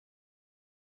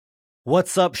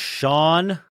What's up,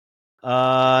 Sean?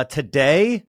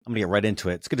 Today, I'm going to get right into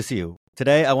it. It's good to see you.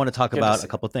 Today, I want to talk about a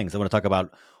couple of things. I want to talk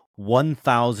about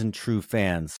 1,000 True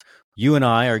Fans. You and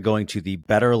I are going to the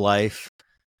Better Life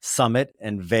Summit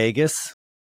in Vegas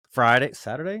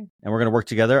Saturday, and we're going to work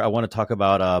together. I want to talk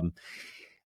about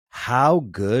how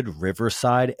good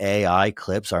Riverside AI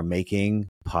clips are making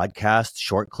podcast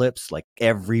short clips. Like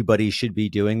everybody should be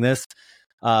doing this.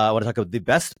 I want to talk about the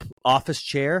best office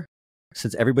chair.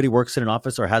 Since everybody works in an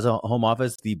office or has a home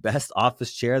office, the best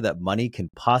office chair that money can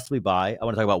possibly buy. I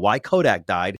want to talk about why Kodak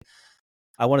died.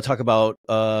 I want to talk about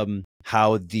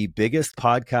how the biggest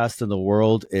podcast in the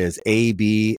world is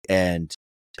A/B and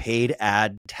paid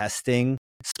ad testing,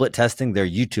 split testing their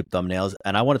YouTube thumbnails.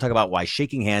 And I want to talk about why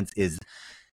shaking hands is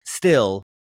still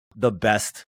the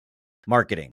best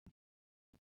marketing.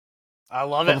 I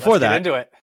love it. Let's get into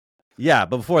it. Yeah,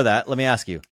 but before that, let me ask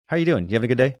you, how are you doing? You having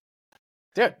a good day?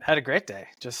 Dude, had a great day.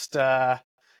 Just had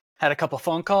a couple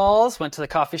phone calls, went to the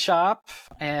coffee shop,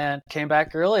 and came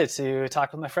back early to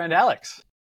talk with my friend Alex.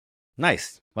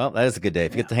 Nice. Well, that is a good day.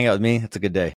 If you get to hang out with me, it's a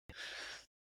good day.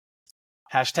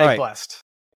 Hashtag blessed.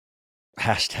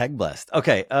 Hashtag blessed.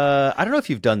 Okay. I don't know if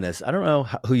you've done this. I don't know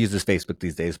who uses Facebook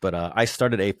these days, but I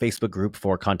started a Facebook group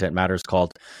for Content Matters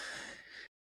called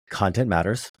Content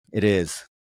Matters. It is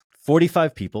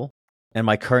 45 people, and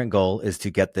my current goal is to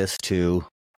get this to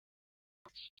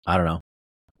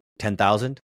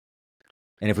 10,000.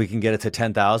 And if we can get it to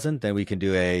 10,000, then we can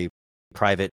do a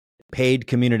private paid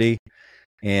community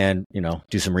and,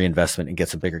 do some reinvestment and get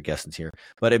some bigger guests in here.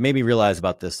 But it made me realize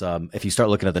about this. If you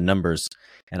start looking at the numbers,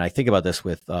 and I think about this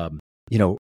with,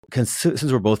 since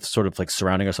we're both sort of like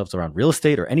surrounding ourselves around real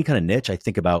estate or any kind of niche, I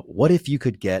think about what if you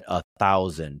could get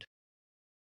 1,000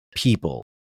 people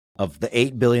of the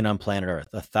 8 billion on planet Earth,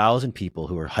 1,000 people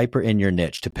who are hyper in your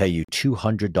niche to pay you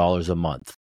 $200 a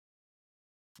month.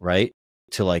 Right?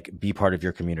 To like be part of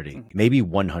your community, maybe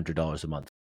 $100 a month.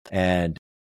 And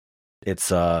it's,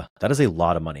 that is a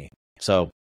lot of money. So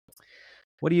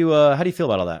how do you feel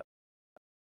about all that?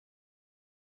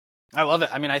 I love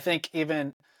it. I mean, I think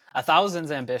even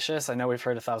 1,000's ambitious. I know we've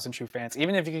heard 1,000 True Fans.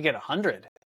 Even if you could get 100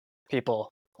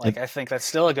 people, I think that's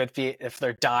still a good feat if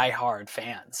they're diehard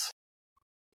fans.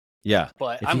 Yeah.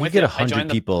 But if I'm you with get you. 100 I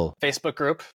joined people, the Facebook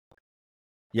group.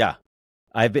 Yeah.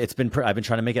 I've been trying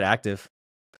to make it active.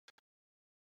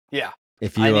 Yeah.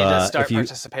 If you I need to start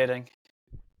participating.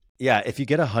 Yeah, if you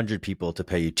get 100 people to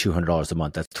pay you $200 a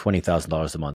month, that's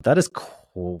 $20,000 a month. That is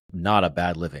not a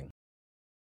bad living.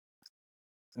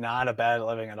 Not a bad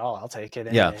living at all. I'll take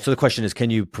it. Yeah. So the question is, can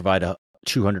you provide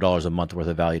 $200 a month worth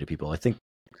of value to people? I think,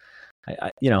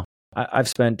 I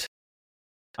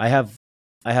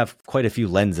have quite a few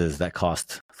lenses that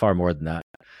cost far more than that.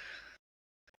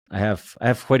 I have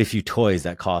quite a few toys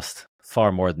that cost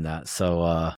far more than that.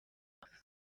 So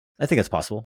I think it's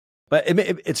possible. But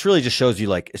it's really just shows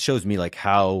me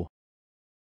how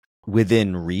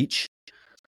within reach,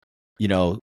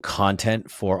 content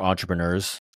for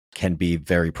entrepreneurs can be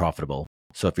very profitable.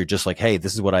 So if you're just like, hey,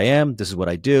 this is what I am, this is what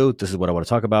I do, this is what I want to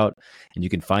talk about, and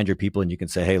you can find your people and you can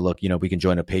say, hey, look, we can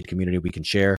join a paid community, we can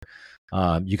share.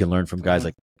 You can learn from guys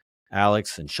like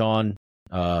Alex and Sean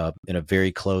in a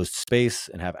very closed space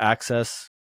and have access,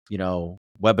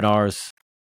 webinars,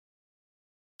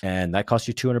 and that costs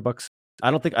you $200. I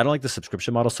don't like the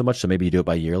subscription model so much. So maybe you do it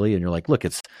by yearly, and you're like, look,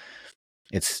 it's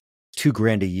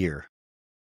 $2,000 a year,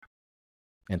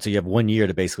 and so you have 1 year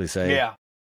to basically say, yeah,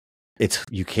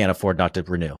 you can't afford not to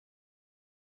renew.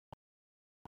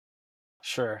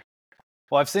 Sure.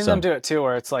 Well, I've seen them do it too,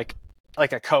 where it's like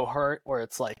a cohort where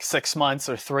it's like 6 months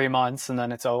or 3 months, and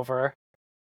then it's over,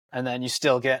 and then you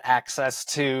still get access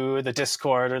to the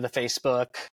Discord or the Facebook.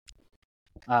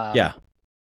 Yeah,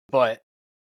 but.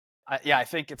 I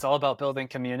think it's all about building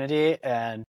community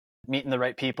and meeting the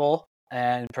right people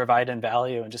and providing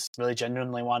value and just really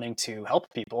genuinely wanting to help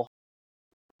people.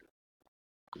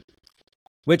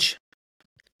 Which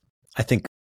I think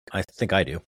I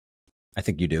do. I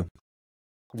think you do.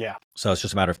 Yeah. So it's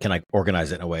just a matter of, can I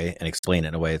organize it in a way and explain it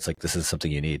in a way? It's like, this is something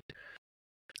you need.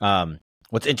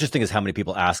 What's interesting is how many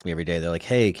people ask me every day. They're like,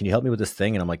 hey, can you help me with this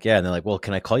thing? And I'm like, yeah. And they're like, well,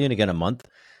 can I call you in again a month?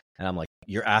 And I'm like,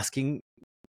 you're asking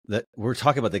that we're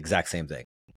talking about the exact same thing.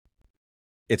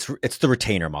 It's the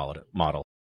retainer model.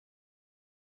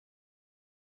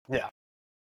 Yeah.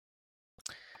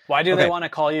 Why do they want to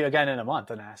call you again in a month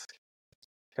and ask?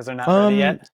 Because they're not ready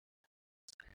yet?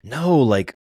 No,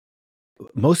 like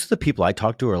most of the people I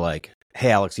talk to are like,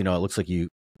 hey, Alex, it looks like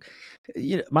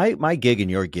my gig and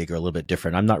your gig are a little bit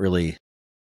different. I'm not really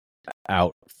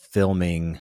out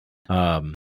filming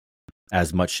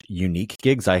as much unique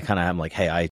gigs. I kind of am like,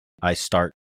 hey, I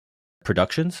start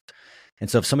productions. And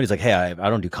so if somebody's like, hey, I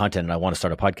don't do content and I want to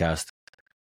start a podcast,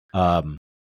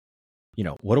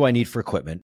 what do I need for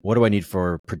equipment? What do I need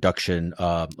for production,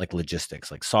 like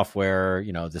logistics, like software,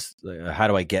 how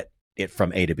do I get it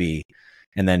from A to B?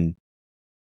 And then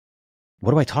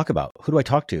what do I talk about? Who do I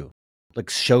talk to? Like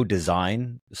show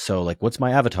design. So like, what's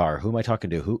my avatar? Who am I talking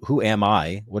to? Who am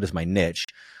I? What is my niche?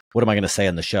 What am I going to say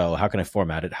on the show? How can I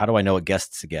format it? How do I know what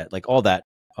guests to get? Like all that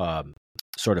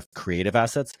sort of creative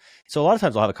assets. So a lot of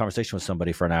times I'll have a conversation with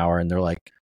somebody for an hour and they're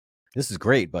like, this is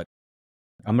great, but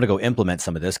I'm going to go implement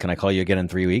some of this. Can I call you again in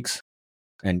 3 weeks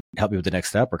and help me with the next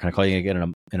step? Or can I call you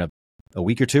again in a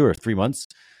week or 2 or 3 months?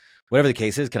 Whatever the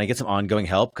case is, can I get some ongoing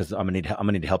help? Because I'm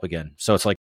gonna need help again. So it's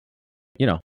like,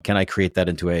 can I create that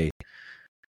into a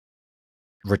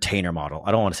retainer model?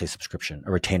 I don't want to say subscription,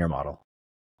 a retainer model.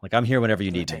 Like I'm here whenever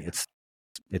you need me.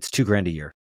 It's $2,000 a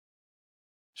year.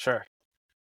 Sure.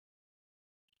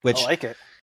 Which I like it.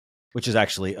 Which is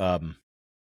actually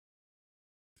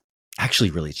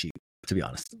really cheap, to be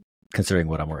honest, considering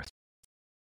what I'm worth.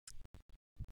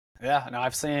 Yeah, no,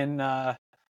 I've seen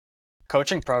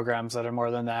coaching programs that are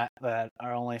more than that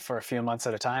are only for a few months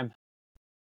at a time.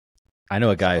 I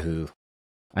know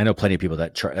plenty of people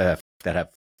that have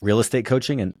real estate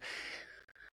coaching and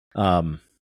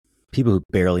people who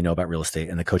barely know about real estate,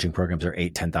 and the coaching programs are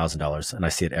 $8,000-$10,000, and I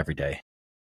see it every day.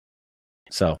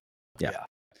 So yeah.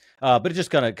 But it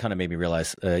just kind of made me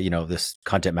realize, this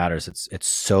content matters. It's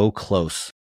so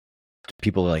close.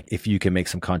 People are like, if you can make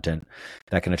some content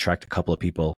that can attract a couple of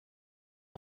people,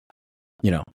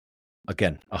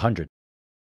 again, 100,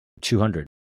 200.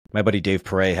 My buddy Dave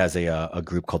Perret has a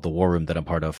group called the War Room that I'm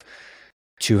part of.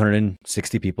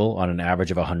 260 people on an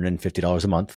average of $150 a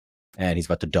month, and he's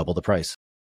about to double the price.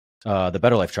 The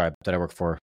Better Life Tribe that I work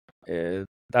for,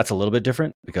 that's a little bit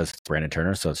different because it's Brandon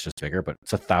Turner, so it's just bigger, but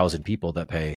it's 1,000 people that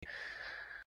pay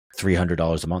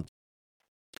 $300 a month.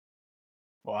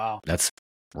 Wow. That's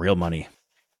real money.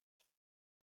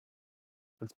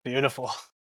 That's beautiful.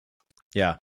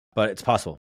 Yeah, but it's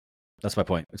possible. That's my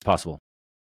point. It's possible.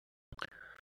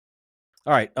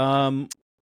 All right.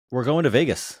 We're going to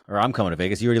Vegas, or I'm coming to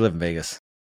Vegas. You already live in Vegas.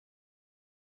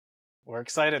 We're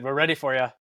excited. We're ready for you.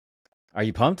 Are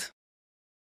you pumped?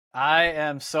 I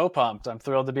am so pumped. I'm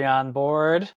thrilled to be on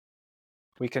board.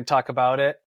 We can talk about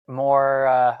it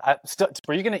more.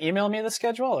 Were you going to email me the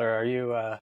schedule, or are you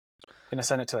going to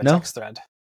send it to a text thread?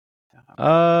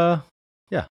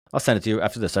 Yeah, I'll send it to you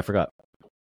after this. I forgot.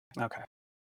 Okay.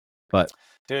 But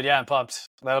dude, yeah, I'm pumped.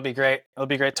 That'll be great. It'll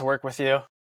be great to work with you.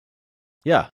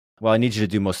 Yeah. Well, I need you to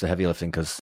do most of the heavy lifting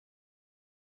because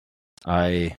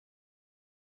I'm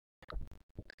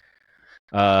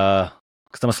a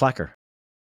slacker.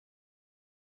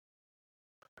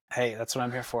 Hey, that's what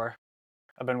I'm here for.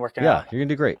 I've been working out. Yeah, you're going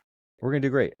to do great. We're going to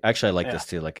do great. Actually, I like this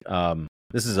too. Like,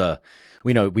 this is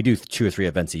we do 2 or 3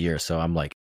 events a year. So I'm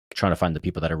like trying to find the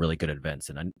people that are really good at events.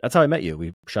 And that's how I met you.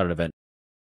 We shot an event.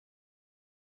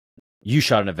 You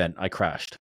shot an event. I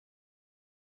crashed.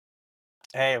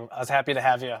 Hey, I was happy to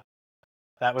have you.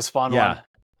 That was fun. Yeah. One.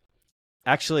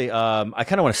 Actually, I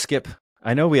kind of want to skip.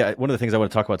 I know one of the things I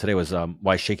want to talk about today was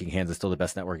why shaking hands is still the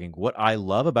best networking. What I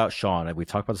love about Sean, and we've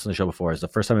talked about this on the show before, is the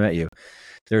first time I met you,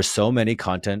 there's so many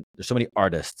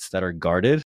artists that are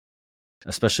guarded,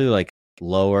 especially like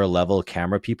lower level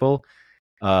camera people.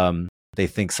 They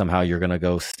think somehow you're going to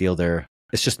go steal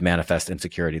it's just manifest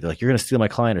insecurity. They're like, you're going to steal my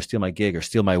client or steal my gig or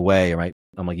steal my way. Right?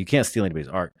 I'm like, you can't steal anybody's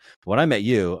art. But when I met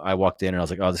you, I walked in and I was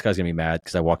like, oh, this guy's going to be mad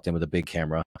because I walked in with a big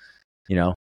camera,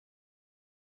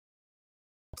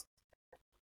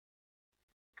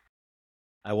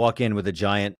 I walk in with a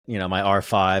giant, my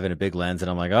R5 and a big lens,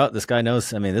 and I'm like, oh, this guy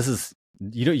knows. I mean, this is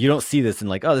you don't see this and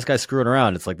like, oh, this guy's screwing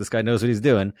around. It's like this guy knows what he's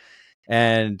doing.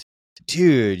 And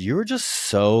dude, you were just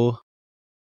so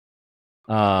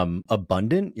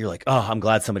abundant. You're like, oh, I'm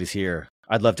glad somebody's here.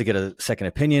 I'd love to get a second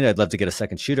opinion. I'd love to get a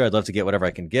second shooter. I'd love to get whatever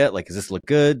I can get. Like, does this look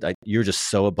good? You're just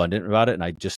so abundant about it,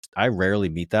 and I rarely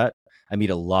meet that. I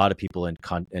meet a lot of people in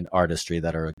artistry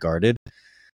that are guarded,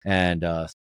 and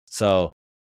so.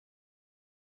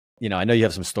 I know you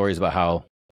have some stories about how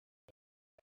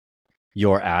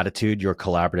your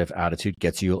collaborative attitude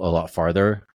gets you a lot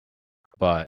farther,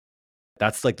 but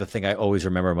that's like the thing I always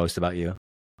remember most about you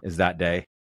is that day.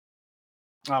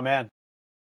 Oh man,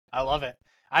 I love it.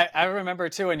 I remember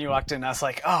too when you walked in, I was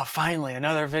like, oh, finally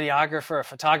another videographer,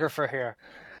 photographer here.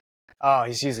 Oh,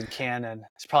 he's using Canon.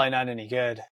 It's probably not any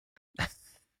good.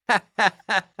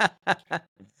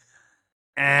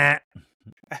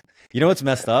 You know what's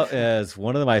messed up is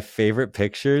one of my favorite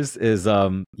pictures is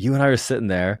you and I were sitting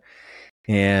there,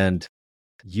 and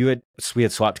we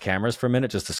had swapped cameras for a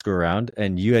minute just to screw around,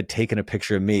 and you had taken a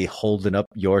picture of me holding up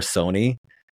your Sony.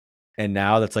 And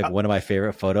now that's like one of my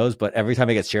favorite photos. But every time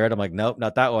it gets shared, I'm like, nope,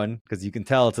 not that one, because you can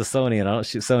tell it's a Sony, and I don't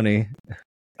shoot Sony.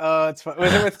 Oh, it's fun.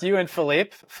 Was it with you and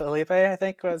Felipe? Felipe, I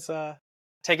think, was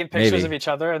taking pictures of each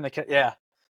other, and yeah,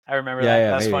 I remember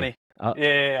that. That's funny.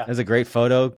 Yeah. It was a great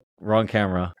photo. Wrong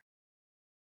camera.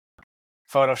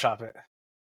 Photoshop it.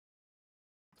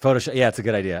 Photoshop. Yeah, it's a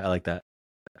good idea. I like that.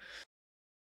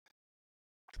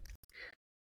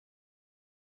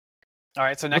 All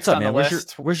right. So next on the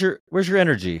list, where's your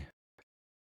energy?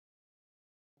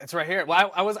 It's right here.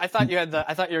 Well, I thought you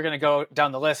were going to go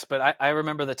down the list, but I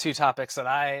remember the two topics that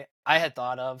I had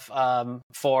thought of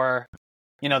for,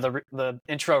 the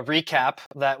intro recap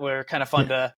that were kind of fun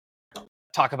to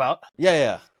talk about.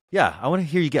 Yeah. I want to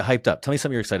hear you get hyped up. Tell me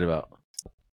something you're excited about.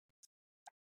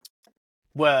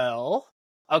 Well,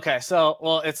 okay.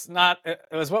 So, it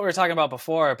was what we were talking about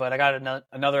before, but I got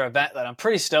another event that I'm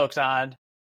pretty stoked on.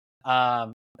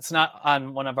 It's not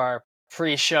on one of our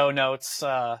pre-show notes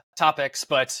topics,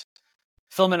 but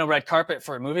filming a red carpet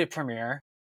for a movie premiere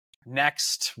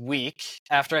next week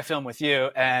after I film with you.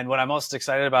 And what I'm most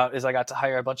excited about is I got to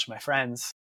hire a bunch of my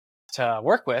friends to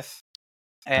work with,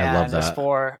 and I love that. it's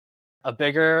for a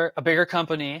bigger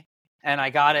company, and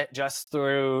I got it just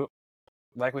through,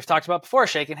 like we've talked about before,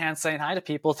 shaking hands, saying hi to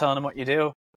people, telling them what you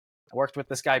do. I worked with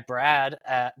this guy Brad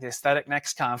at the Aesthetic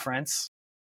Next conference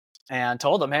and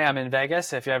told him, hey, I'm in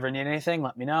Vegas. If you ever need anything,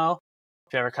 let me know.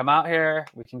 If you ever come out here,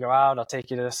 we can go out. I'll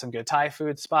take you to some good Thai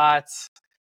food spots.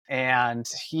 And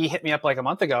he hit me up like a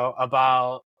month ago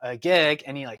about a gig,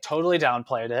 and he like totally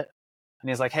downplayed it. And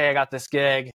he's like, hey, I got this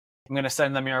gig. I'm going to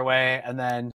send them your way. And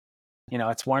then,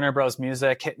 it's Warner Bros.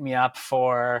 Music hitting me up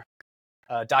for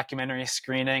a documentary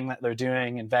screening that they're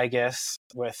doing in Vegas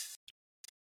with,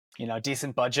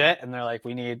 decent budget. And they're like,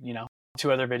 we need,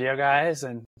 2 other video guys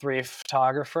and 3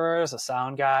 photographers, a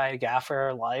sound guy,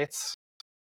 gaffer, lights,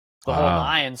 the whole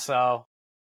 9. So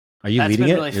are you leading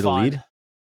it? Really You're fun. the lead?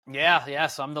 Yeah.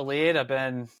 So I'm the lead. I've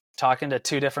been talking to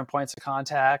 2 different points of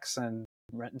contacts and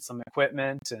renting some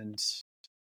equipment and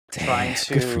trying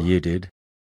to. Good for you, dude.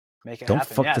 Make it Don't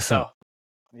happen. fuck this up.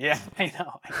 Yeah, I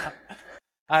know.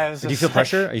 Do you feel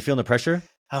pressure? Are you feeling the pressure?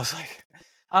 I was like,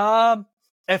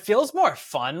 it feels more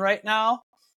fun right now.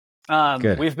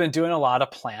 Good. We've been doing a lot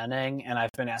of planning, and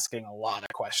I've been asking a lot of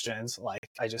questions. Like,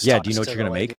 I just do you know what you're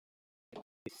gonna make?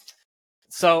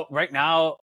 So right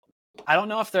now, I don't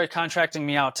know if they're contracting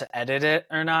me out to edit it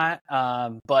or not.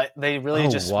 But they really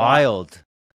just wild.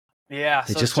 Yeah,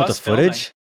 they just want the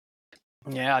footage.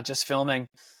 Filming. Yeah, just filming.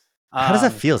 How does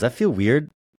that feel? Does that feel weird?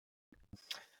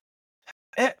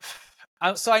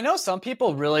 So I know some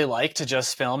people really like to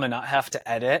just film and not have to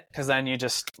edit, because then you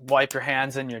just wipe your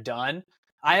hands and you're done.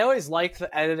 I always like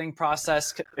the editing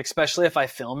process, especially if I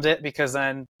filmed it, because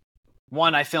then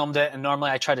 1, I filmed it, and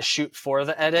normally I try to shoot for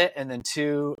the edit, and then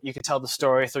 2, you can tell the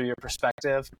story through your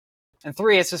perspective, and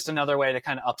 3, it's just another way to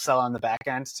kind of upsell on the back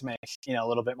end to make a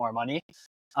little bit more money.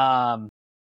 I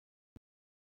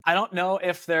don't know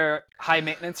if they're high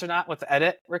maintenance or not with the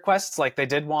edit requests. Like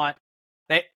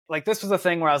this was a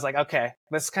thing where I was like, okay,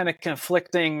 this kind of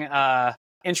conflicting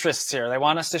interests here. They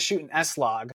want us to shoot an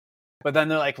S-Log, but then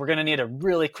they're like, we're going to need a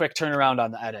really quick turnaround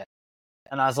on the edit.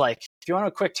 And I was like, if you want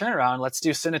a quick turnaround, let's do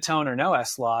Cinetone or no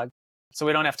S-Log, so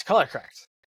we don't have to color correct.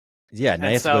 Yeah, now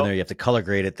you have to go in there, you have to color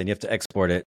grade it, then you have to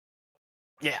export it.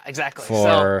 Yeah, exactly.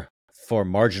 For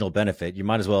marginal benefit, you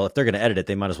might as well, if they're going to edit it,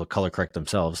 they might as well color correct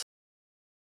themselves.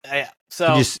 Yeah.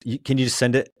 So can you just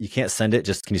send it? You can't send it.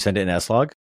 Just can you send it in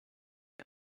S-Log?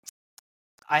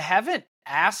 I haven't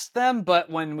asked them, but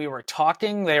when we were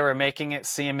talking, they were making it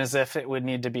seem as if it would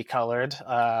need to be colored.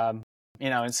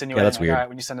 Insinuating that's weird. All right,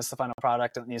 when you send us the final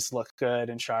product, it needs to look good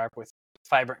and sharp with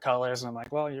vibrant colors. And I'm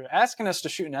like, well, you're asking us to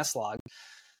shoot an S-Log,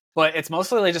 but it's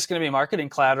mostly just going to be marketing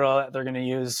collateral that they're going to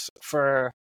use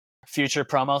for future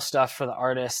promo stuff for the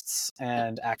artists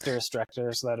and actors,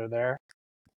 directors that are there.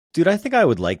 Dude, I think I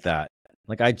would like that.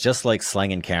 Like, I just like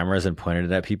slanging cameras and pointing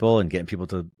it at people and getting people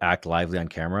to act lively on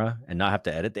camera and not have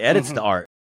to edit. The edit's the art.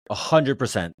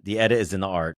 100%. The edit is in the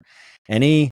art.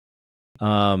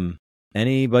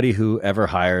 Anybody who ever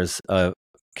hires a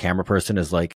camera person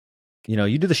is like,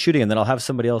 you do the shooting and then I'll have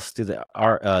somebody else do the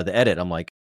edit. I'm like,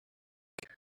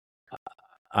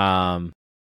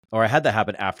 or I had that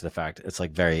happen after the fact. It's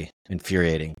like very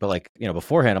infuriating. But like,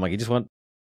 beforehand, I'm like, you just want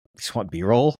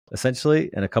B-roll essentially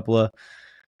and a couple of,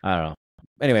 I don't know.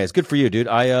 Anyway, it's good for you, dude.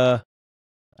 I'm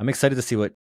excited to see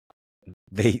what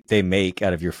they make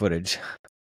out of your footage.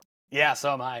 Yeah,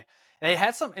 so am I. They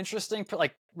had some interesting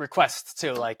requests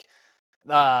too.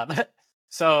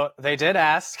 So they did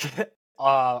ask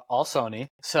all Sony.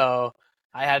 So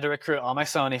I had to recruit all my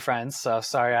Sony friends. So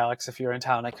sorry, Alex, if you were in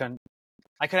town, I couldn't.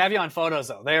 I could have you on photos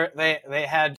though. They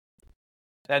had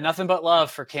nothing but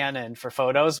love for Canon for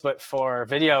photos, but for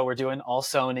video, we're doing all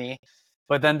Sony.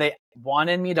 But then they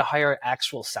wanted me to hire an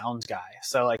actual sound guy.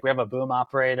 So like we have a boom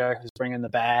operator who's bringing the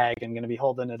bag and going to be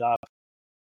holding it up.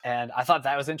 And I thought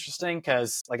that was interesting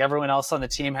because like everyone else on the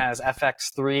team has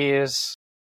FX3s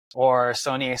or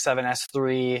Sony A7S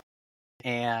III,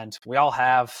 and we all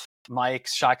have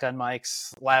mics, shotgun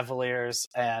mics, lavaliers,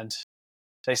 and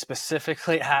they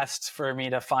specifically asked for me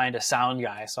to find a sound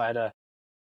guy. So I had to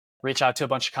reach out to a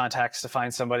bunch of contacts to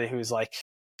find somebody who's like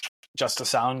just a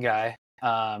sound guy.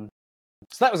 So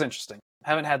that was interesting. I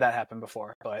haven't had that happen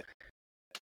before, but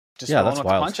just rolling with the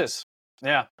punches.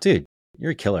 Yeah. Dude,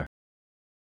 you're a killer.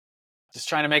 Just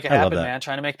trying to make it happen, man.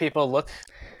 Trying to make people look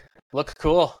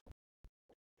cool.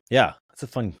 Yeah. It's a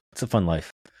fun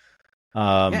life.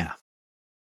 Yeah.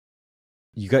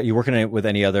 You working with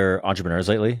any other entrepreneurs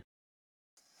lately?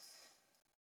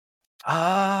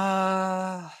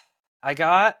 I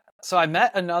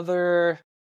met another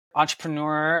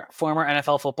entrepreneur, former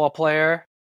NFL football player,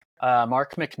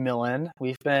 Mark McMillan.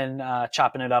 We've been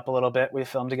chopping it up a little bit. We've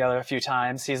filmed together a few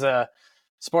times. He's a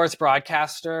sports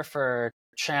broadcaster for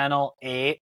Channel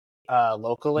 8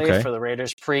 locally for the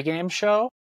Raiders pregame show.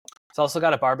 He's also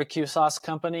got a barbecue sauce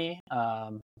company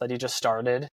that he just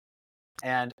started.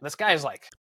 And this guy is like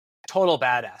total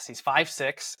badass. He's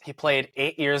 5'6". He played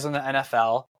 8 years in the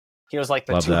NFL. He was like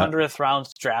the 200th round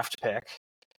draft pick.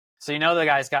 So the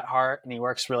guy's got heart and he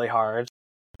works really hard.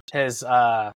 His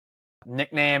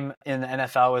nickname in the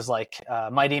NFL was like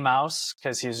Mighty Mouse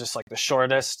because he was just like the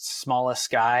shortest, smallest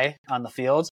guy on the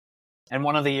field. And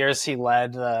one of the years he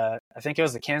led, I think it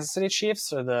was the Kansas City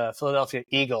Chiefs or the Philadelphia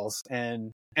Eagles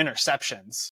in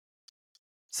interceptions.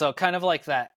 So kind of like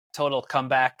that total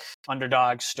comeback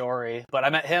underdog story. But I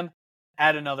met him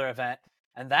at another event.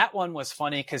 And that one was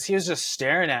funny because he was just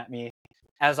staring at me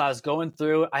as I was going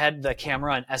through. I had the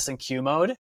camera on S&Q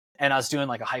mode and I was doing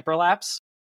like a hyperlapse.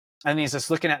 And he's just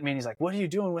looking at me and he's like, what are you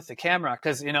doing with the camera?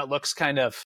 Because, it looks kind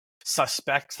of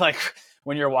suspect, like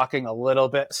when you're walking a little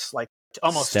bit, like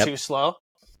almost too slow.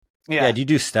 Yeah. Do you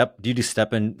do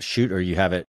step and shoot, or you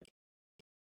have it?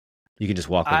 You can just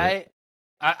walk with it.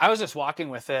 I was just walking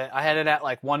with it. I had it at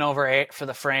like 1/8 for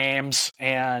the frames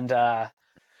and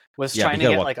was trying to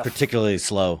get like a particularly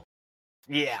slow.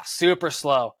 Yeah, super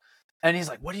slow. And he's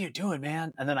like, what are you doing,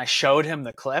 man? And then I showed him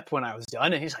the clip when I was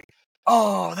done and he's like,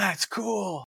 oh, that's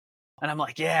cool. And I'm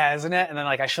like, yeah, isn't it? And then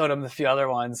like I showed him the few other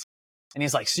ones and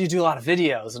he's like, so you do a lot of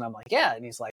videos? And I'm like, yeah. And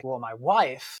he's like, well, my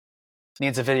wife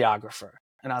needs a videographer.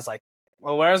 And I was like,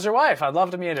 well, where's your wife? I'd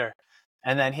love to meet her.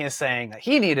 And then he was saying that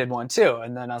he needed one too.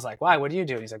 And then I was like, why? What do you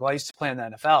do? And he's like, well, I used to play in the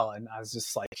NFL. And I was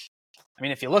just like, I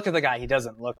mean, if you look at the guy, he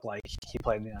doesn't look like he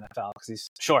played in the NFL because he's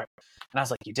short. And I was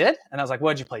like, you did? And I was like,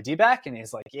 what, did you play D-back? And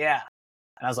he's like, yeah.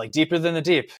 And I was like, deeper than the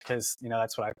deep, because,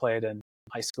 that's what I played in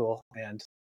high school. And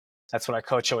that's what our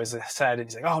coach always said. And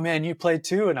he's like, oh, man, you played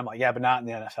too? And I'm like, yeah, but not in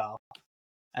the NFL.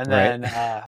 And then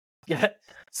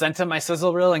sent him my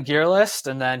sizzle reel and gear list.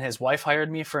 And then his wife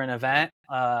hired me for an event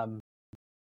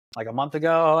like a month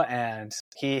ago. And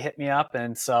he hit me up.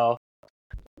 And so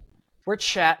we're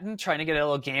chatting, trying to get a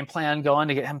little game plan going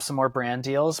to get him some more brand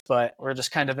deals. But we're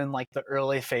just kind of in like the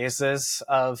early phases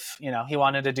of, he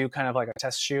wanted to do kind of like a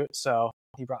test shoot. So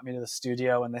he brought me to the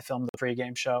studio and they filmed the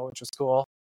pregame show, which was cool.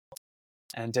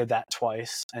 And did that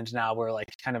twice. And now we're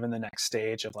like kind of in the next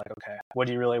stage of like, okay, what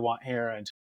do you really want here? And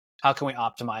how can we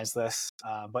optimize this?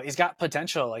 But he's got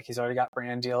potential. Like he's already got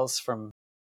brand deals from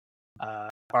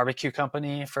barbecue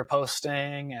company for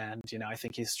posting. And, I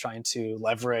think he's trying to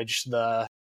leverage the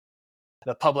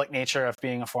public nature of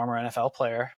being a former NFL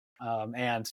player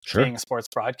and being a sports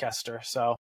broadcaster.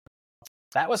 So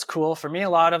that was cool. For me, a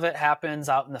lot of it happens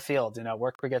out in the field.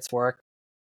 Work begets work.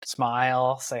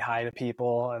 Smile, say hi to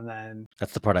people, and then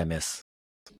that's the part I miss.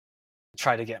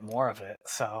 Try to get more of it.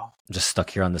 So I'm just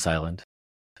stuck here on this island.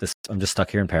 I'm just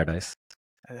stuck here in paradise.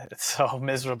 It's so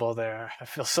miserable there. I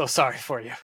feel so sorry for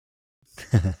you.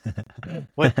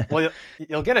 Well,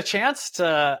 you'll get a chance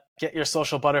to get your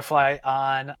social butterfly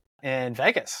on in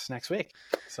Vegas next week.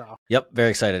 So yep, very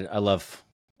excited.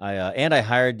 I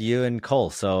hired you and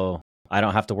Cole, so I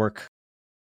don't have to work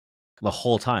the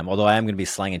whole time, although I am going to be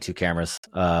slanging 2 cameras.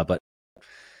 But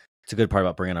it's a good part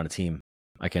about bringing on a team.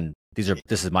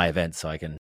 This is my event, so I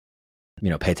can,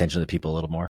 pay attention to people a little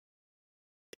more.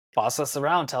 Boss us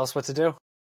around. Tell us what to do.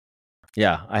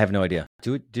 Yeah, I have no idea.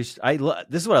 This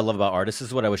is what I love about artists. This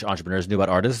is what I wish entrepreneurs knew about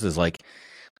artists. Is like,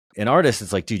 an artist,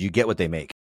 it's like, dude, you get what they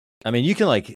make. I mean, you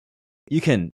can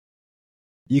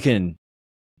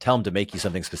tell them to make you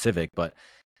something specific, but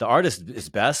the artist is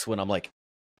best when I'm like,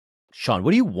 Sean,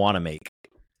 what do you want to make?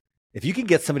 If you can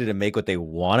get somebody to make what they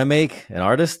want to make, an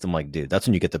artist, I'm like, dude, that's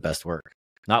when you get the best work.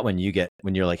 Not when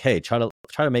you're like, hey, try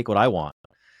to make what I want.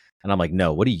 And I'm like,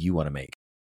 no, what do you want to make?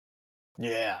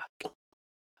 Yeah.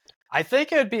 I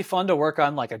think it would be fun to work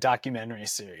on like a documentary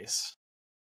series.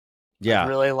 Yeah. I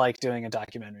really like doing a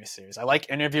documentary series. I like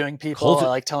interviewing people. I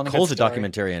like telling a good story. Cole's a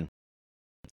documentarian.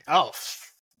 Oh,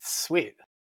 sweet.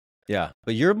 Yeah,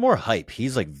 but you're more hype.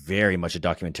 He's like very much a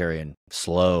documentarian.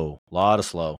 Slow. A lot of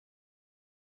slow.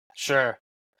 Sure.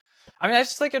 I mean, I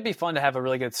just think it'd be fun to have a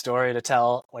really good story to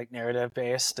tell, like narrative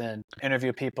based, and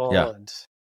interview people. Yeah. And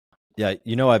yeah,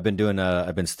 I've been doing.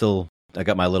 I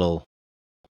got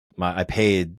I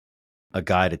paid a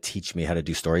guy to teach me how to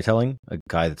do storytelling. A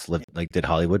guy that's did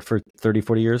Hollywood for 30,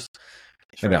 40 years.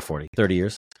 Sure. Maybe not 40, 30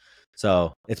 years.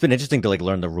 So it's been interesting to like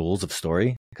learn the rules of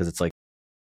story because it's like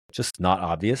just not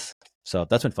obvious. So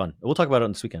that's been fun. We'll talk about it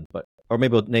on this weekend, or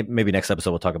maybe next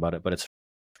episode we'll talk about it. But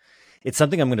it's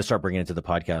something I'm going to start bringing into the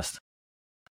podcast.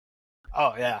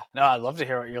 Oh yeah, no, I'd love to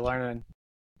hear what you're learning.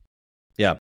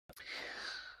 Yeah.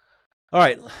 All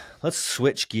right, let's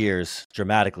switch gears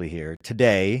dramatically here.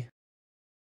 Today,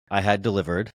 I had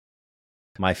delivered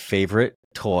my favorite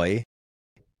toy,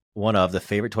 one of the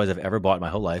favorite toys I've ever bought in my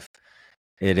whole life.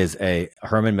 It is a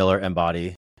Herman Miller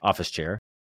Embody office chair.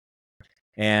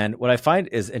 And what I find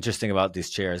is interesting about these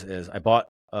chairs is I bought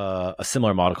a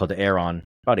similar model called the Aeron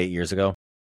about 8 years ago.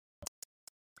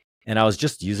 And I was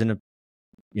just using a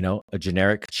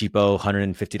generic cheapo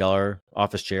 $150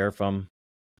 office chair from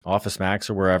Office Max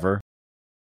or wherever.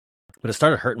 But it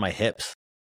started hurting my hips.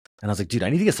 And I was like, dude, I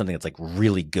need to get something that's like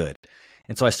really good.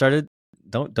 And so I started,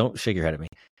 don't shake your head at me.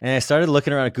 And I started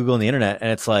looking around at Google and the internet.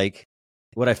 And it's like,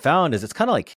 what I found is it's kind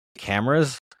of like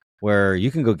cameras where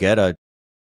you can go get a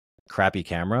crappy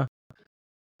camera.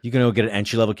 You can go get an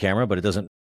entry level camera, but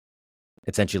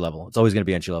it's entry level. It's always going to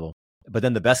be entry level. But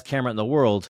then the best camera in the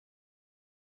world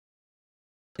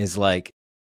is like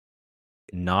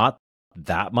not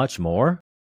that much more.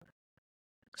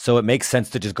 So it makes sense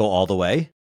to just go all the way.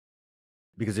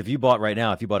 Because if you bought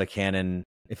a Canon,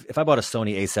 if I bought a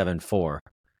Sony A7 IV,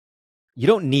 you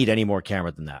don't need any more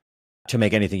camera than that to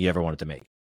make anything you ever wanted to make.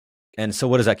 And so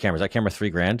what is that camera? Is that camera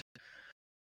 $3,000?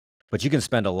 But you can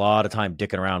spend a lot of time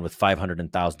dicking around with $500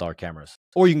 and $1,000 cameras.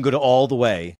 Or you can go to all the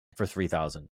way for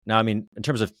 $3,000. Now, I mean, in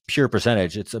terms of pure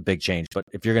percentage, it's a big change. But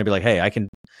if you're going to be like, hey, I can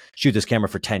shoot this camera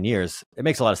for 10 years, it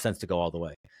makes a lot of sense to go all the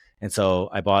way. And so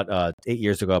I bought, 8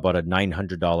 years ago, I bought a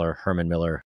 $900 Herman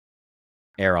Miller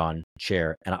Aeron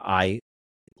chair. And I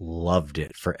loved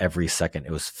it for every second.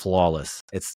 It was flawless.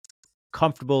 It's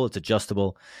comfortable. It's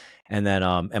adjustable. And then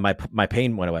and my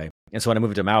pain went away. And so when I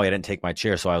moved to Maui, I didn't take my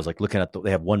chair. So I was like looking at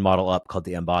they have one model up called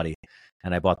the Embody.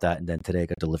 And I bought that. And then today it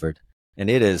got delivered. And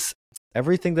it is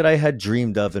everything that I had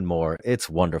dreamed of and more. It's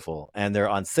wonderful. And they're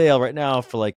on sale right now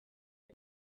for like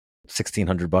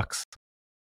 $1,600.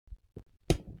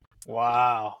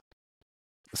 Wow.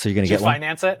 So you're going to get one? Do you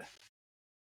finance it?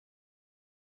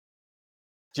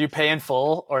 Do you pay in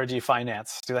full or do you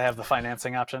finance? Do they have the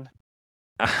financing option?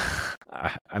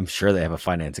 I'm sure they have a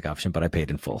financing option, but I paid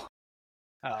in full.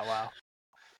 Oh, wow.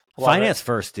 Finance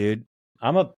first, dude.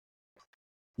 You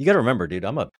got to remember, dude,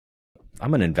 I'm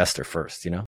an investor first,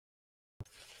 you know?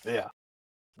 Yeah.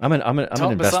 I'm an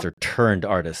investor turned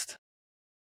artist.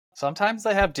 Sometimes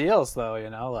they have deals though,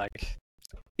 like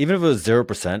even if it was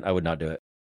 0%, I would not do it.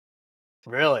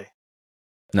 Really?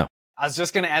 No. I was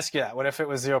just going to ask you that. What if it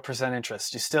was 0%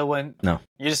 interest? You still wouldn't? No.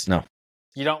 No.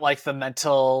 You don't like the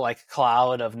mental like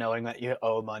cloud of knowing that you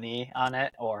owe money on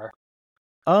it, or?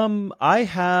 I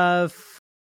have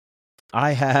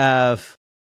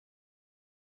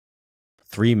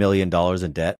 $3 million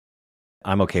in debt.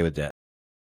 I'm okay with debt,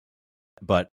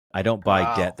 but I don't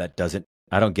buy debt that doesn't.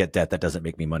 I don't get debt that doesn't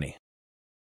make me money.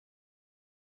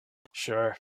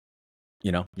 Sure.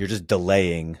 You're just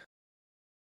delaying,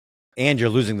 and you're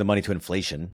losing the money to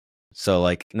inflation. So,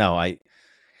 like, no, I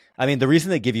mean, the reason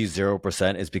they give you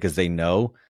 0% is because they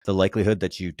know the likelihood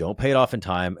that you don't pay it off in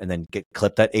time and then get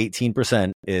clipped at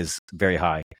 18% is very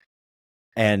high.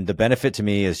 And the benefit to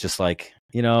me is just like,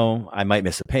 I might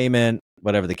miss a payment,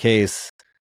 whatever the case.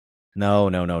 No.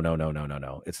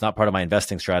 It's not part of my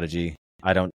investing strategy.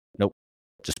 Nope.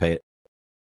 Just pay it.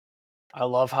 I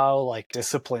love how like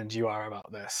disciplined you are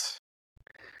about this.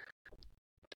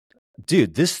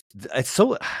 Dude,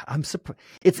 I'm surprised.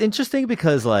 It's interesting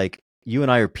because like you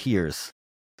and I are peers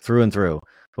through and through.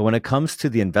 But when it comes to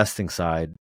the investing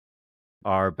side,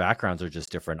 our backgrounds are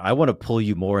just different. I want to pull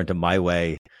you more into my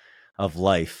way of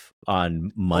life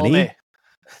on money.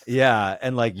 Yeah,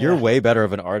 and like you're way better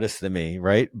of an artist than me,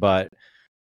 right? But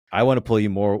I want to pull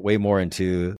you way more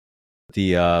into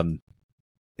the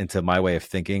into my way of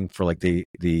thinking for like the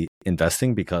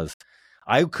investing, because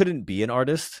I couldn't be an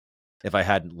artist if I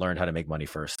hadn't learned how to make money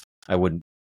first. I wouldn't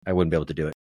be able to do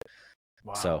it.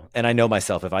 Wow. So, and I know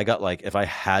myself, if I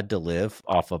had to live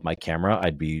off of my camera,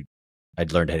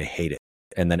 I'd learn how to hate it,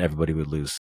 and then everybody would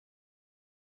lose.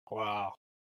 Wow.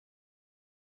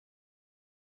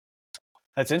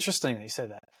 That's interesting that you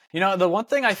said that. You know, the one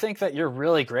thing I think that you're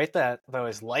really great at, though,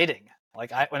 is lighting.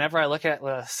 Like, whenever I look at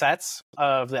the sets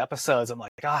of the episodes, I'm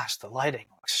like, gosh, the lighting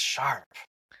looks sharp.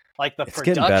 Like it's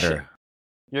production. Getting better.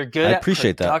 You're good at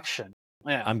production.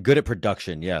 That. Yeah. I'm good at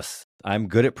production. Yes, I'm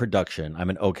good at production. I'm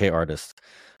an okay artist.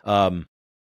 I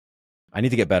need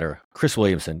to get better. Chris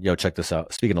Williamson, yo, check this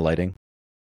out. Speaking of lighting,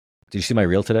 did you see my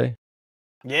reel today?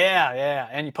 Yeah,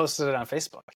 and you posted it on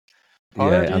Facebook.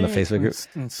 Yeah, on the Facebook group.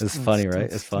 It's funny, right?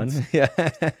 It's fun. Yeah.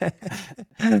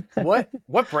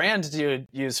 What brand do you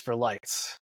use for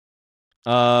lights?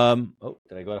 Oh,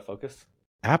 did I go out of focus?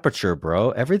 Aperture,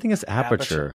 bro. Everything is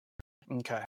aperture.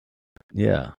 Okay.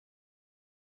 Yeah.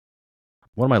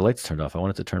 One of my lights turned off. I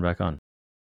want it to turn back on.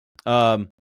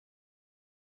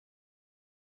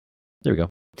 There we go.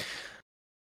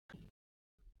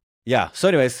 Yeah. So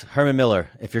anyways, Herman Miller,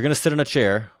 if you're going to sit in a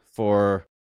chair for,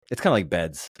 it's kind of like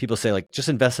beds. People say like, just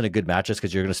invest in a good mattress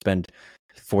because you're going to spend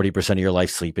 40% of your life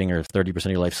sleeping or 30%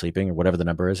 of your life sleeping or whatever the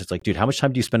number is. It's like, dude, how much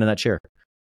time do you spend in that chair?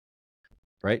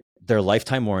 Right? They're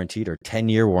lifetime warranted or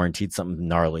 10-year warranted, something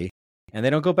gnarly, and they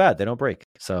don't go bad. They don't break.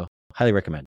 So highly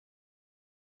recommend.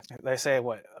 They say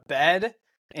what? Bed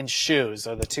and shoes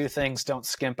are the two things don't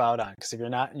skimp out on, because if you're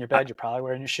not in your bed, you're probably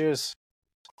wearing your shoes.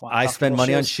 I spend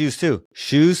money on shoes too.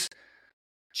 Shoes,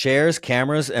 chairs,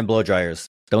 cameras, and blow dryers.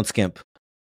 Don't skimp.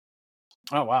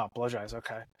 Oh wow, blow dryers.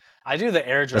 Okay, I do the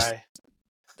air dry.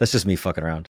 That's just me fucking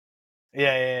around.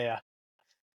 Yeah.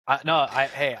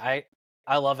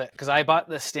 I love it because I bought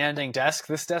this standing desk.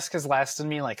 This desk has lasted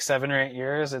me like 7 or 8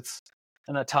 years. It's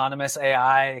an autonomous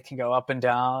AI. It can go up and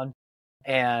down,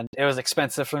 and it was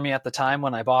expensive for me at the time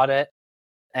when I bought it.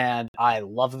 And I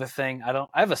love the thing. I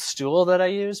have a stool that I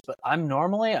use, but I'm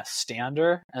normally a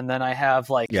stander, and then I have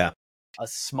a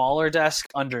smaller desk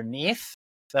underneath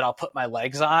that I'll put my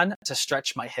legs on to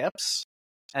stretch my hips.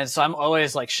 And so I'm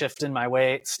always like shifting my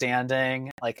weight,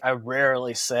 standing. Like I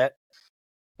rarely sit.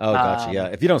 Oh, gotcha. Yeah.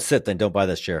 If you don't sit, then don't buy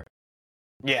this chair.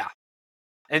 Yeah.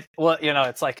 It's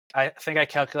like, I think I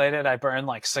calculated I burn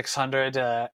like 600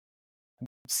 to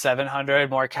 700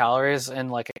 more calories in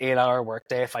like an 8-hour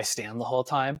workday if I stand the whole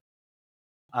time.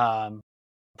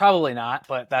 Probably not,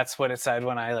 but that's what it said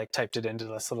when I like typed it into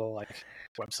this little like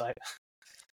website.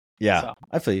 Yeah, so.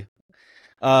 I feel you.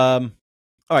 All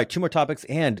right, 2 more topics,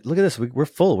 and look at this. We're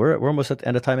full. We're almost at the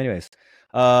end of time, anyways.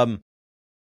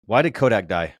 Why did Kodak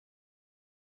die?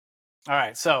 All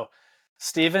right, so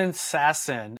Steven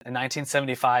Sasson in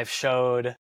 1975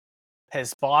 showed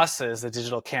his bosses the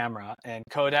digital camera, and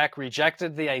Kodak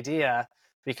rejected the idea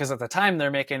because at the time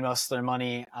they're making most of their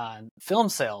money on film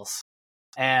sales.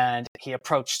 And he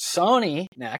approached Sony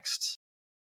next,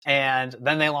 and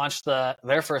then they launched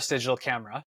their first digital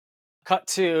camera. Cut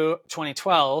to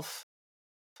 2012,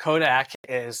 Kodak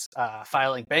is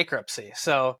filing bankruptcy.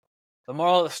 So the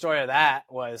moral of the story of that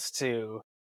was to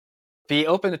be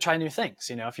open to try new things.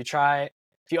 You know, if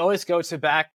you always go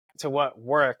back to what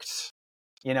worked,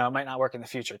 you know, it might not work in the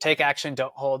future. Take action.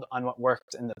 Don't hold on what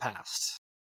worked in the past.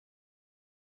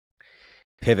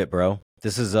 Pivot, bro.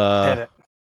 This is Pivot.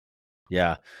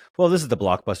 Yeah. Well, this is the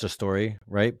Blockbuster story,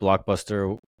 right?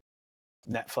 Blockbuster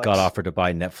Netflix got offered to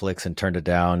buy Netflix and turned it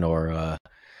down, or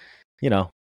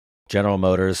General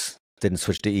Motors didn't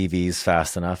switch to EVs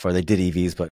fast enough, or they did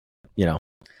EVs, but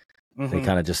they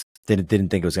kind of just didn't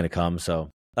think it was going to come. So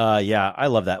yeah, I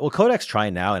love that. Well, Kodak's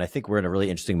trying now, and I think we're in a really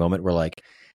interesting moment where like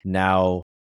now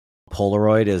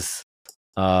Polaroid is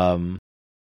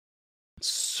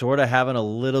sort of having a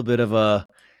little bit of a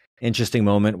interesting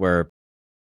moment where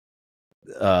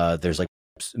there's like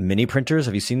mini printers.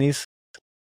 Have you seen these?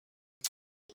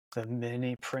 The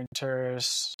mini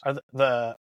printers are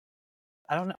I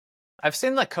don't know. I've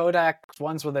seen the Kodak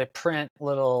ones where they print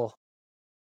little.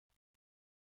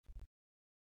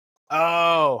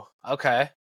 Oh, okay.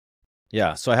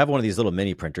 Yeah, so I have one of these little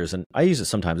mini printers, and I use it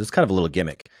sometimes. It's kind of a little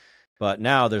gimmick, but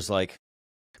now there's like,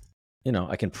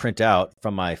 I can print out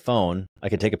from my phone. I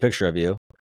can take a picture of you,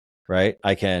 right?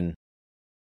 I can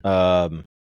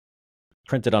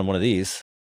print it on one of these.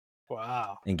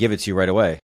 Wow. And give it to you right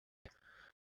away.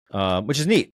 Which is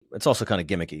neat. It's also kind of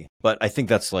gimmicky, but I think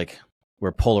that's like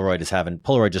where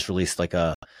Polaroid just released like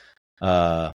a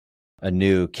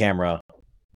new camera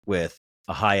with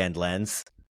a high-end lens,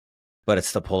 but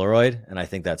it's the Polaroid. And I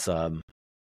think that's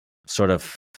sort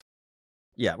of,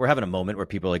 yeah, we're having a moment where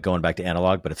people are like going back to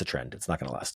analog, but it's a trend. It's not going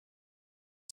to last.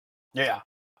 Yeah.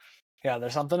 Yeah,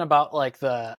 there's something about like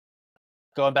the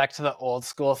going back to the old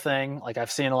school thing. Like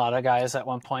I've seen a lot of guys at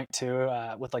one point too,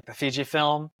 with like the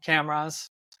Fujifilm cameras.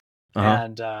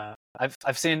 And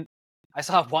I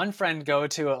saw one friend go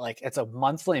to like, it's a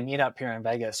monthly meetup here in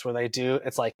Vegas where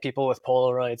it's like people with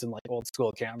Polaroids and like old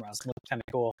school cameras. It looks kind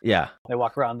of cool. Yeah. They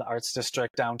walk around the arts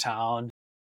district downtown.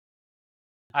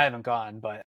 I haven't gone,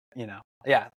 but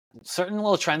yeah, certain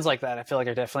little trends like that I feel like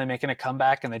are definitely making a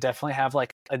comeback, and they definitely have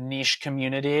like a niche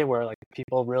community where like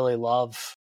people really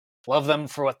love them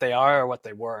for what they are or what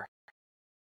they were.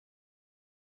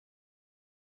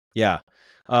 Yeah.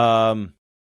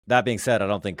 That being said, I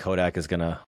don't think Kodak is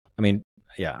gonna. I mean,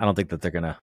 yeah, I don't think that they're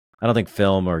gonna. I don't think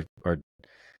film or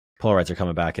Polaroids are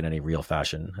coming back in any real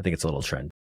fashion. I think it's a little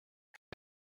trend.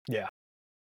 Yeah,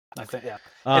 I think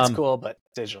it's cool, but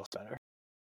digital's better.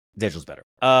 Digital's better.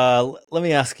 Let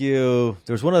me ask you.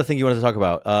 There was one other thing you wanted to talk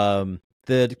about.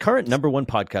 The current number one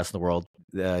podcast in the world,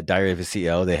 Diary of a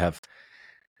CEO.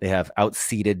 They have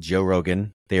outseated Joe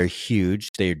Rogan. They are huge.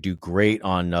 They do great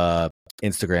on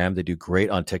Instagram. They do great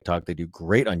on TikTok. They do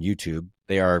great on YouTube.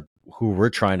 They are who we're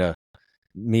trying to.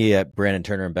 Me at Brandon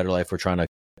Turner and Better Life, we're trying to,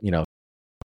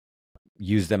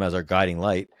 use them as our guiding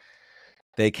light.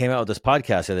 They came out with this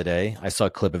podcast the other day. I saw a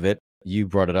clip of it. You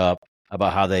brought it up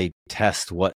about how they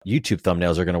test what YouTube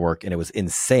thumbnails are going to work, and it was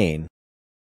insane.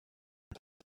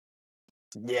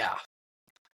 Yeah,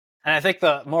 and I think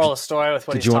the moral of the story with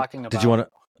what he's talking about.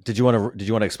 Did you want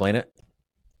to explain it?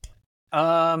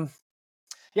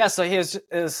 Yeah. So he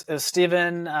is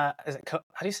Stephen. How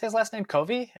do you say his last name?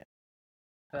 Covey.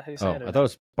 How do you say it? I thought it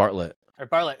was Bartlett. Or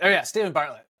Bartlett. Oh yeah, Stephen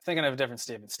Bartlett. Thinking of a different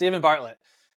Stephen. Stephen Bartlett,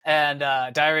 and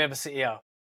Diary of a CEO,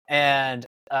 and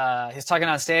he's talking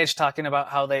on stage, talking about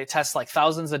how they test like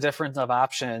thousands of different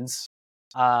options.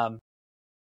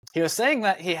 He was saying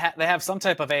that they have some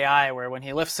type of AI where when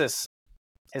he lifts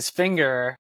his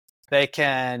finger, they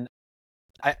can.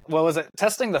 What was it?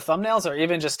 Testing the thumbnails, or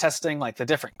even just testing like the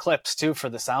different clips too for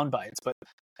the sound bites. But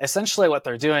essentially, what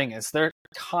they're doing is they're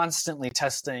constantly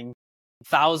testing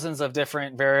thousands of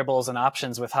different variables and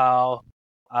options with how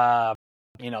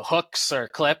hooks or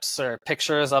clips or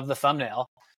pictures of the thumbnail.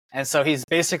 And so he's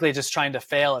basically just trying to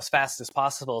fail as fast as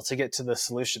possible to get to the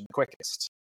solution quickest.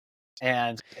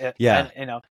 And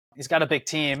he's got a big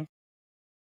team.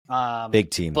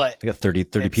 Big team. But they got 30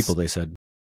 people, they said.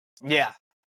 Yeah.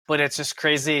 But it's just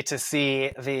crazy to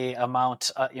see the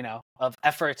amount of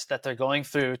effort that they're going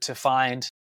through to find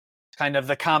kind of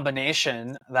the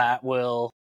combination that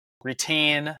will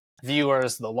retain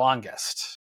viewers the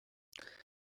longest.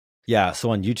 Yeah, so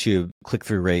on YouTube,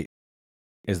 click-through rate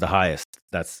is the highest.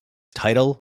 That's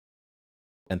title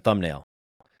and thumbnail.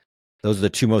 Those are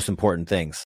the two most important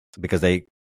things because they,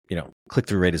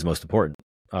 click-through rate is most important.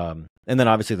 And then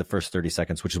obviously the first 30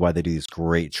 seconds, which is why they do these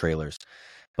great trailers.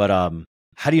 But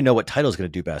how do you know what title is going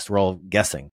to do best? We're all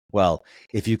guessing. Well,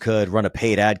 if you could run a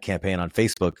paid ad campaign on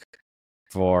Facebook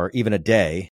for even a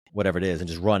day, whatever it is, and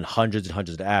just run hundreds and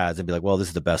hundreds of ads and be like, well, this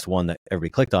is the best one that everybody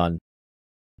clicked on.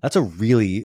 That's a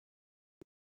really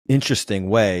interesting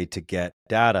way to get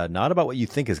data, not about what you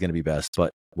think is going to be best,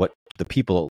 but what the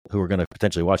people who are going to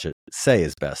potentially watch it say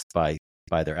is best by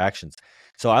their actions.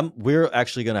 So we're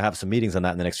actually going to have some meetings on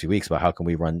that in the next few weeks about how can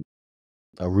we run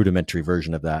a rudimentary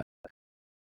version of that.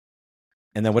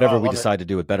 And then whatever we decide to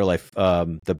do with Better Life,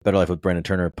 the Better Life with Brandon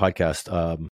Turner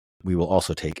podcast, we will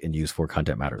also take and use for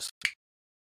Content Matters.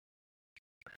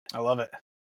 I love it.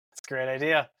 It's a great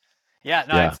idea.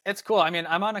 Yeah, it's cool. I mean,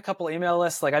 I'm on a couple email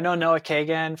lists. Like I know Noah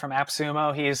Kagan from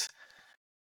AppSumo.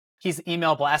 He's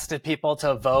email blasted people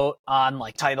to vote on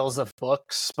like titles of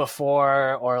books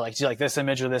before, or like, do you like this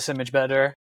image or this image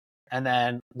better? And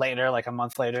then later, like a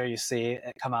month later, you see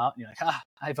it come out and you're like,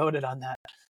 I voted on that.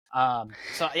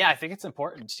 So yeah, I think it's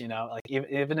important, like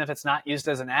even if it's not used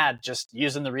as an ad, just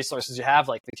using the resources you have,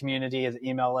 like the community, the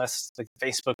email list, the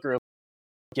Facebook group,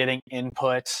 getting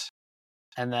input,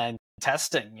 and then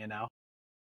testing,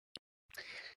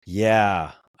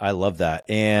 Yeah, I love that.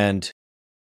 And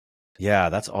yeah,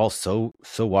 that's all so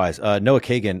wise. Noah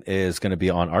Kagan is going to be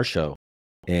on our show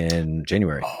in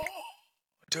January. Oh,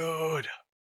 dude.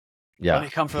 Yeah. Let me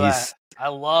come for that. I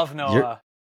love Noah.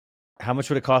 How much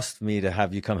would it cost me to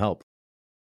have you come help?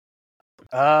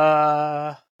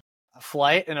 A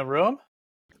flight in a room?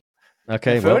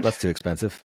 Okay, well, that's too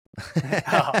expensive.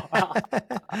 How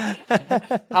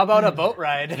about a boat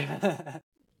ride?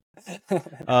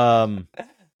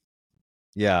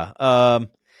 Yeah.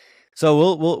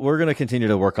 So we're going to continue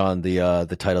to work on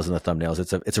the titles and the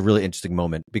thumbnails. It's a really interesting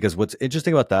moment because what's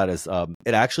interesting about that is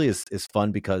it actually is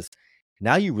fun because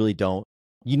now you really don't,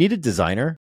 you need a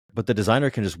designer, but the designer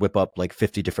can just whip up like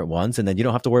 50 different ones, and then you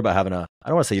don't have to worry about having I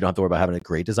don't want to say you don't have to worry about having a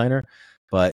great designer,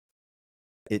 but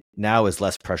it now is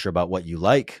less pressure about what you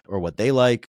like or what they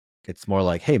like. It's more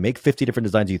like, hey, make 50 different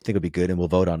designs you think would be good and we'll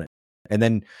vote on it. And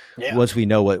then once we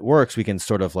know what works, we can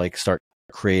sort of like start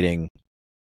creating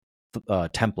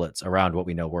templates around what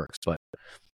we know works. But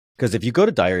because if you go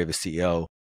to Diary of a CEO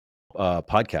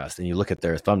podcast and you look at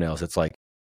their thumbnails, it's like,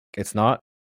 it's not,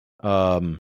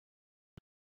 they're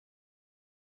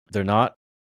not,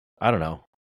 I don't know.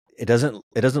 It doesn't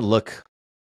look,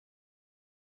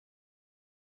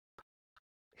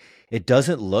 it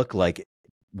doesn't look like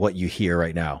what you hear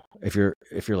right now. If you're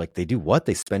like, they do what?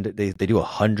 They spend it, they do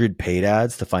 100 paid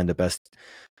ads to find the best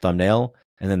thumbnail,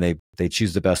 and then they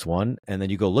choose the best one, and then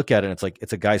you go look at it and it's like,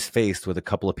 it's a guy's face with a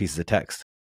couple of pieces of text.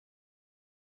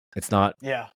 It's not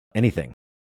anything,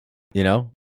 you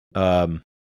know? They're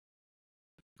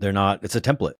not, it's a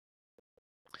template.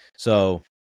 So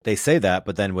they say that,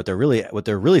 but then what they're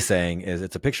really saying is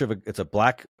it's a picture of it's a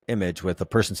black image with a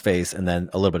person's face and then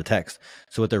a little bit of text.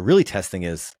 So what they're really testing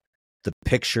is the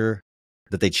picture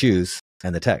that they choose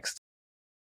and the text.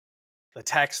 The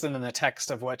text, and then the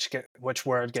text of which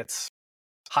word gets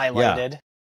highlighted.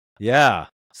 Yeah.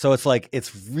 So it's like,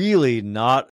 it's really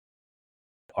not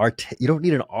art. You don't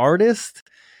need an artist.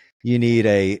 You need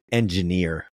a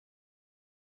engineer.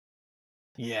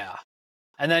 Yeah.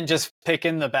 And then just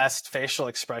picking the best facial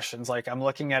expressions. Like, I'm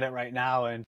looking at it right now,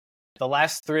 and the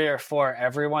last 3 or 4,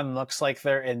 everyone looks like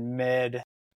they're in mid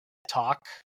talk.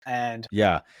 And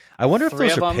I wonder if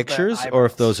those are pictures or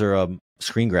if those are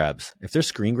screen grabs. If they're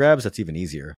screen grabs, that's even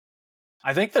easier.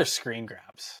 I think they're screen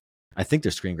grabs.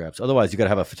 Otherwise, you got to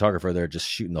have a photographer there just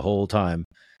shooting the whole time.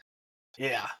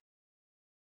 Yeah.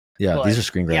 Yeah, these are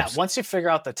screen grabs. Yeah, once you figure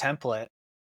out the template,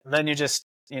 then you just,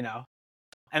 and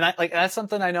that's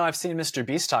something I know I've seen Mr.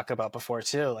 Beast talk about before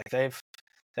too. Like they've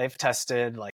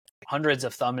tested like hundreds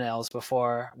of thumbnails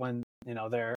before when,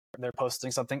 they're posting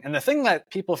something. And the thing that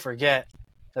people forget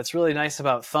that's really nice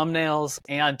about thumbnails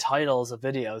and titles of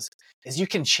videos is you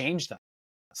can change them.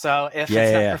 So if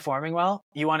it's not performing well,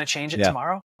 you want to change it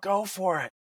tomorrow, go for it.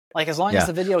 Like, as long as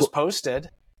the video is posted.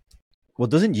 Well,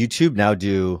 doesn't YouTube now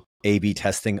do A/B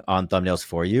testing on thumbnails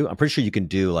for you? I'm pretty sure you can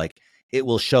do like, it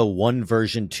will show one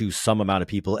version to some amount of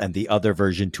people and the other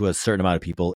version to a certain amount of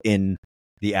people in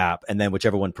the app. And then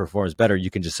whichever one performs better, you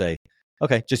can just say,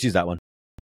 okay, just use that one.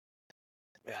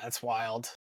 Yeah, it's wild.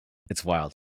 It's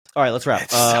wild. All right, let's wrap.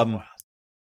 It's so wild.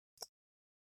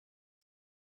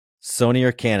 Sony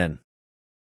or Canon?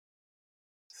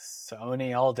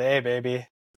 Sony all day, baby.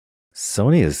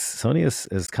 Sony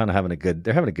is kind of having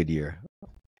they're having a good year.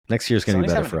 Next year is going to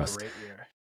be better for us. Great year.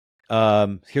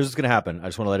 Here's what's going to happen. I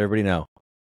just want to let everybody know,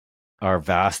 our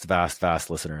vast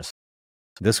listeners.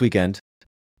 This weekend,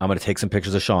 I'm going to take some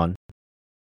pictures of Sean,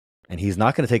 and he's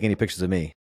not going to take any pictures of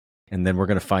me. And then we're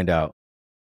going to find out.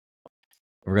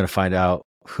 We're going to find out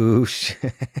who's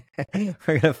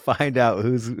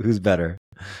better.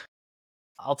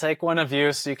 I'll take one of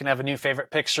you so you can have a new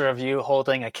favorite picture of you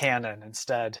holding a Canon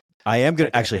instead. I am going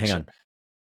to actually hang on.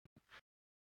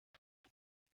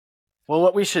 Well,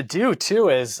 what we should do too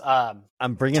is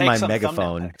I'm bringing my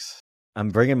megaphone. I'm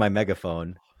bringing my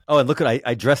megaphone. Oh, and look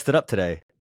I dressed it up today.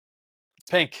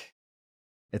 Pink.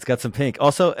 It's got some pink.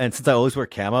 Also, and since I always wear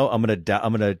camo, I'm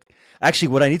gonna actually,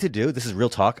 what I need to do, this is real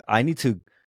talk. Can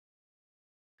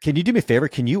you do me a favor?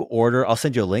 Can you order, I'll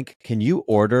send you a link. Can you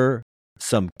order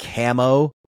some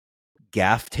camo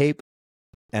gaff tape,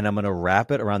 and I'm going to wrap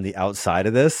it around the outside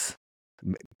of this.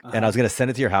 And I was going to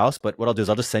send it to your house, but what I'll do is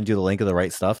I'll just send you the link of the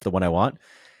right stuff, the one I want,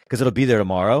 because it'll be there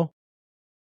tomorrow.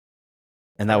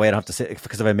 And that way I don't have to say,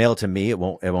 because if I mail it to me, it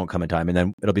won't come in time. And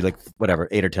then it'll be like, whatever,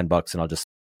 $8 or $10, and I'll just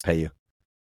pay you.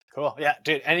 Cool. Yeah,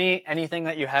 dude, anything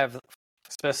that you have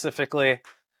specifically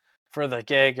for the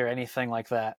gig or anything like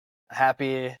that,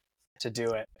 happy to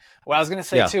do it. Well, I was going to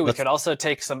say too, we could also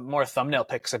take some more thumbnail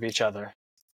pics of each other.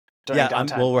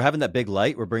 Well, we're having that big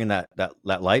light. We're bringing that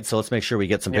light. So let's make sure we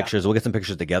get some pictures. We'll get some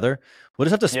pictures together. We'll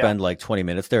just have to spend like 20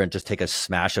 minutes there and just take a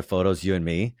smash of photos, you and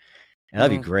me. And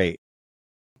that'd be great.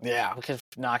 Yeah, we could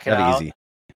knock it out. That'd be easy.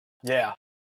 Yeah.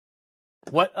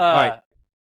 What? All right.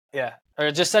 Yeah. Or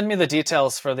just send me the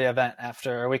details for the event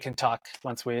after, or we can talk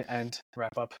once we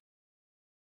wrap up.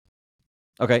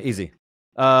 Okay, easy.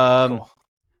 Cool.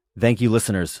 Thank you,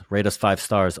 listeners. Rate us 5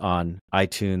 stars on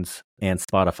iTunes and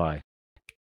Spotify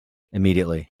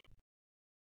immediately.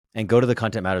 And go to the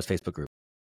Content Matters Facebook group.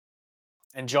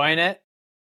 And join it.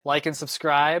 Like and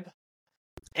subscribe.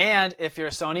 And if you're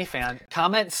a Sony fan,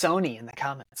 comment Sony in the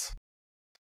comments.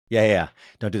 Yeah.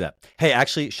 Don't do that. Hey,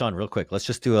 actually, Sean, real quick, let's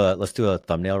do a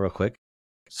thumbnail real quick.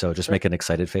 So just make an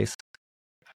excited face.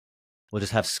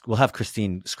 We'll have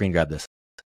Christine screen grab this.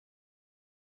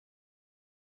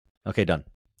 Okay, done.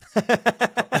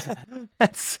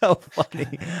 That's so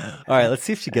funny. All right, let's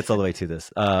see if she gets all the way to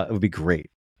this. It would be great.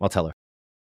 I'll tell her.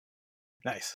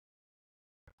 Nice.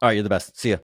 All right, you're the best. See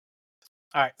ya.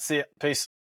 All right, see ya. Peace.